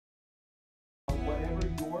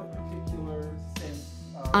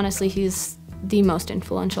Honestly, he's the most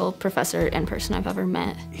influential professor and person I've ever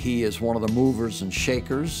met. He is one of the movers and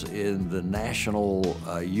shakers in the national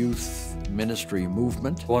youth ministry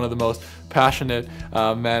movement. One of the most passionate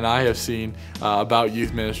men I have seen about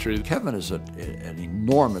youth ministry. Kevin is an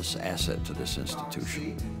enormous asset to this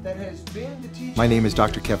institution. My name is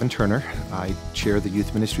Dr. Kevin Turner. I chair the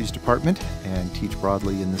Youth Ministries Department and teach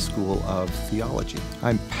broadly in the School of Theology.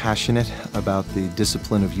 I'm passionate about the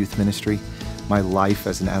discipline of youth ministry. My life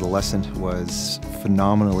as an adolescent was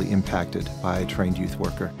phenomenally impacted by a trained youth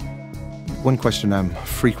worker. One question I'm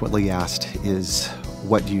frequently asked is,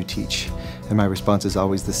 what do you teach? And my response is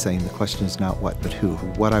always the same. The question is not what, but who.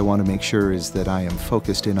 What I want to make sure is that I am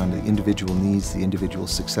focused in on the individual needs, the individual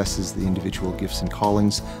successes, the individual gifts and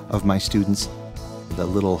callings of my students. The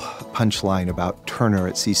little punchline about Turner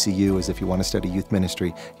at CCU is if you want to study youth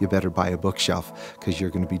ministry, you better buy a bookshelf because you're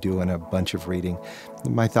going to be doing a bunch of reading.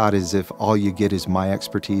 My thought is if all you get is my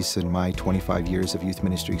expertise and my 25 years of youth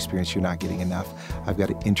ministry experience, you're not getting enough. I've got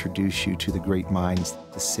to introduce you to the great minds,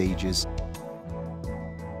 the sages.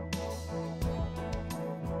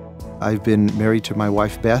 I've been married to my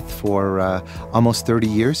wife Beth for almost 30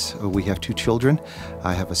 years. We have 2 children.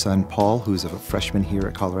 I have a son, Paul, who's a freshman here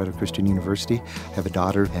at Colorado Christian University. I have a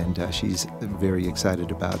daughter, and she's very excited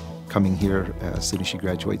about coming here as soon as she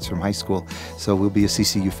graduates from high school. So we'll be a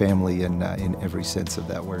CCU family in every sense of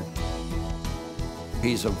that word.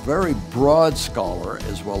 He's a very broad scholar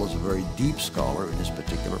as well as a very deep scholar in his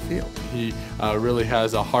particular field. He really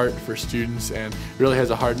has a heart for students and really has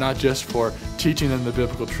a heart not just for teaching them the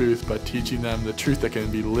biblical truth, but teaching them the truth that can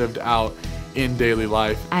be lived out in daily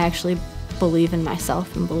life. I actually believe in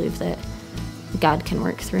myself and believe that God can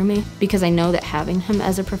work through me because I know that having him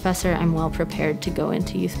as a professor, I'm well prepared to go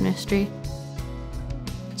into youth ministry.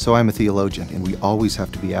 So I'm a theologian, and we always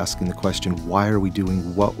have to be asking the question, why are we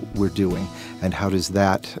doing what we're doing, and how does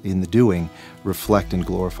that, in the doing, reflect and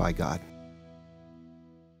glorify God?